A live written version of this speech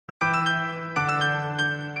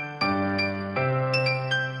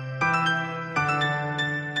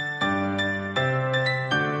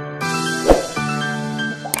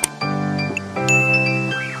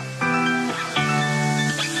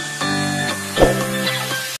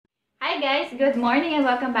guys! Good morning and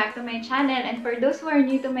welcome back to my channel. And for those who are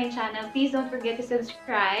new to my channel, please don't forget to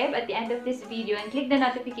subscribe at the end of this video and click the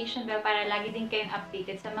notification bell para lagi din kayong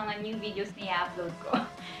updated sa mga new videos na i-upload ko.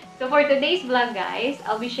 So for today's vlog guys,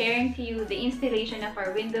 I'll be sharing to you the installation of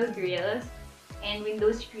our window grills and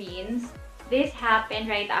window screens. This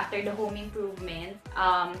happened right after the home improvement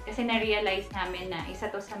kasi na-realize namin na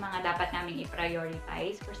isa to sa mga dapat namin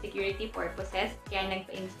i-prioritize for security purposes, kaya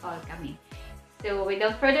nagpa-install kami. So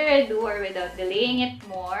without further ado or without delaying it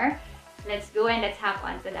more, let's go and let's hop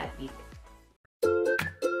on to that video.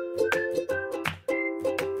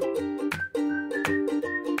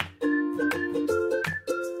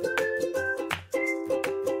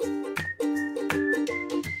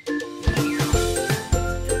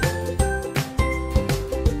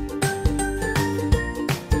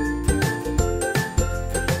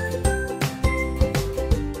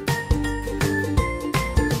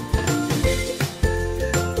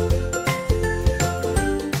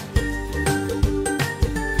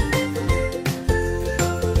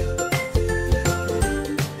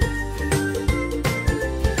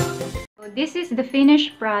 This is the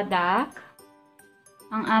finished product,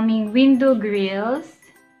 ang aming window grills.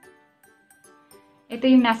 Ito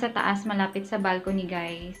yung nasa taas, malapit sa balcony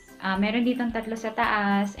guys. Meron ditong 3 sa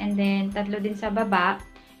taas and then 3 din sa baba.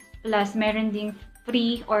 Plus meron ding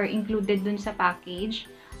free or included dun sa package.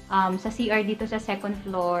 Sa CR dito sa 2nd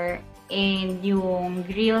floor and yung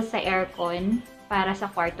grill sa aircon para sa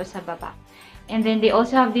kwarto sa baba. And then they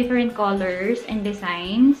also have different colors and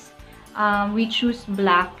designs. We choose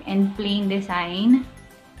black and plain design.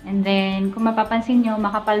 And then, kung mapapansin nyo,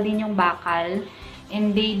 makapal din yung bakal.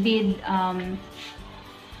 And they did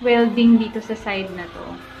welding dito sa side na to.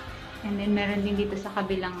 And then, meron din dito sa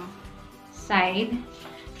kabilang side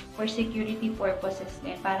for security purposes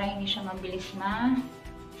din. Para hindi siya mabilis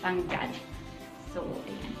matanggal. So,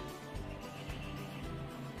 ayan.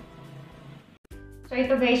 So,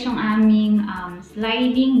 ito guys yung aming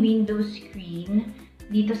sliding window screen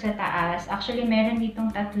dito sa taas. Actually, meron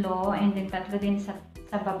ditong 3 and then 3 din sa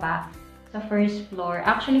baba, sa 1st floor.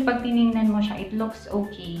 Actually, pag tinignan mo siya, it looks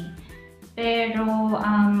okay. Pero,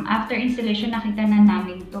 after installation, nakita na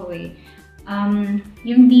namin to eh.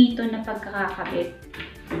 Yung dito na pagkakakabit,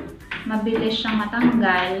 mabilis siyang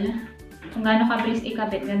matanggal. Kung gaano kabilis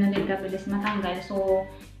ikabit, gano'n din kabilis matanggal. So,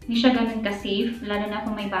 hindi siya ganun ka-safe, lalo na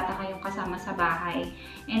kung may bata kayong kasama sa bahay.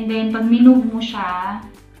 And then, pag minove mo siya,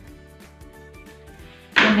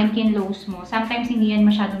 and then kinlose mo, sometimes hindi yan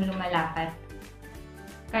masyadong lumalapat.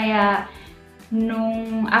 Kaya,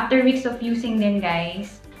 after weeks of using din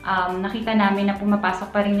guys, nakita namin na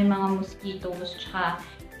pumapasok pa rin yung mga mosquitoes tsaka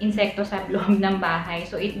insekto sa loob ng bahay.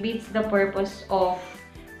 So, it beats the purpose of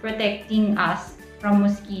protecting us from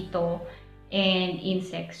mosquito and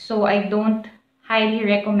insects. So, I don't highly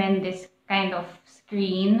recommend this kind of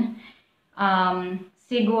screen.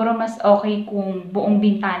 Siguro mas okay kung buong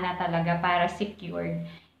bintana talaga para secured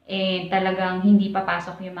and talagang hindi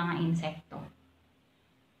papasok yung mga insekto.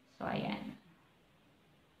 So, ayan.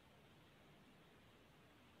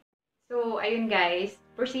 So, ayun guys.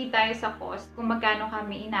 Proceed tayo sa cost. Kung magkano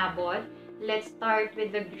kami inabot. Let's start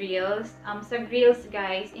with the grills. Sa grills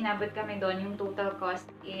guys, inabot kami doon. Yung total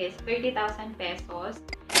cost is 30,000 pesos.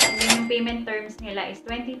 And then yung payment terms nila is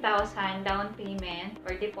 20,000 down payment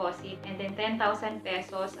or deposit and then 10,000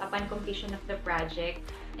 pesos upon completion of the project.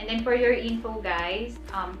 And then for your info guys,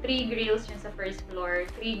 3 grills yun sa 1st floor,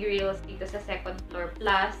 3 grills dito sa 2nd floor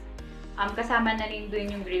plus kasama na rin dun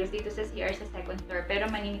yung grills dito sa CR sa 2nd floor pero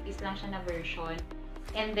maninipis lang siya na version.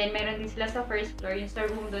 And then meron din sila sa 1st floor, yung sa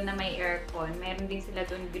room doon na may aircon, meron din sila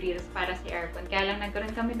doon grills para sa aircon. Kaya lang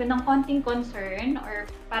nagkaroon kami doon ng konting concern or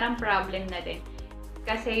parang problem na din.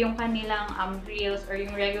 Kasi yung kanilang grills or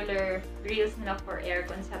yung regular grills nila for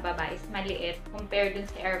aircon sa baba is maliit compared dun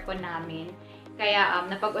sa aircon namin. Kaya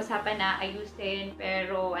napag-usapan na ayusin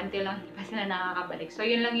pero until lang hindi pa sila nakakabalik. So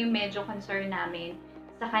yun lang yung medyo concern namin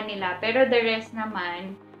sa kanila. Pero the rest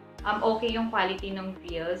naman, okay yung quality ng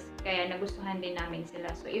grills. Kaya nagustuhan din namin sila.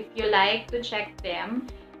 So if you like to check them,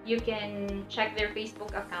 you can check their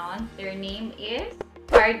Facebook account. Their name is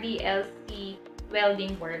RDLC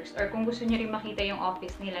Welding Works, or kung gusto nyo rin makita yung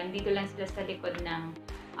office nila, dito lang sila sa likod ng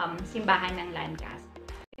simbahan ng Lancaster.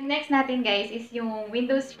 Yung next natin guys is yung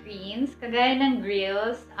window screens. Kagaya ng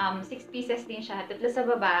grills, 6 pieces din siya, 3 sa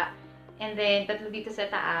baba, and then 3 dito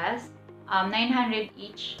sa taas, 900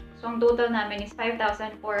 each. So ang total namin is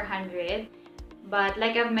 5,400. But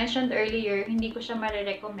like I've mentioned earlier, hindi ko siya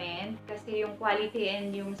marirecommend kasi yung quality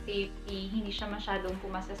and yung safety, hindi siya masyadong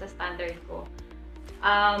pumasa sa standard ko.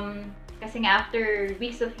 Kasi nga after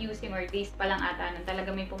weeks of using or days pa lang ata,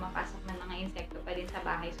 talaga may pumapasok ng mga insekto pa din sa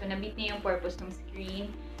bahay. So, na-beat niya yung purpose ng screen.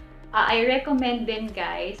 I recommend din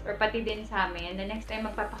guys, or pati din sa amin, the next time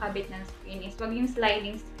magpapakabit ng screen is wag yung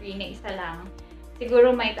sliding screen na isa lang.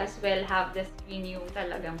 Siguro might as well have the screen yung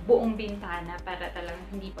talagang buong bintana para talagang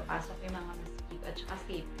hindi papasok yung mga mosquito at saka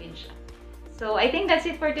safe din siya. So, I think that's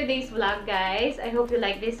it for today's vlog, guys. I hope you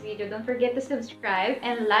like this video. Don't forget to subscribe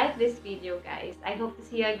and like this video, guys. I hope to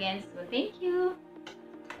see you again soon. Thank you!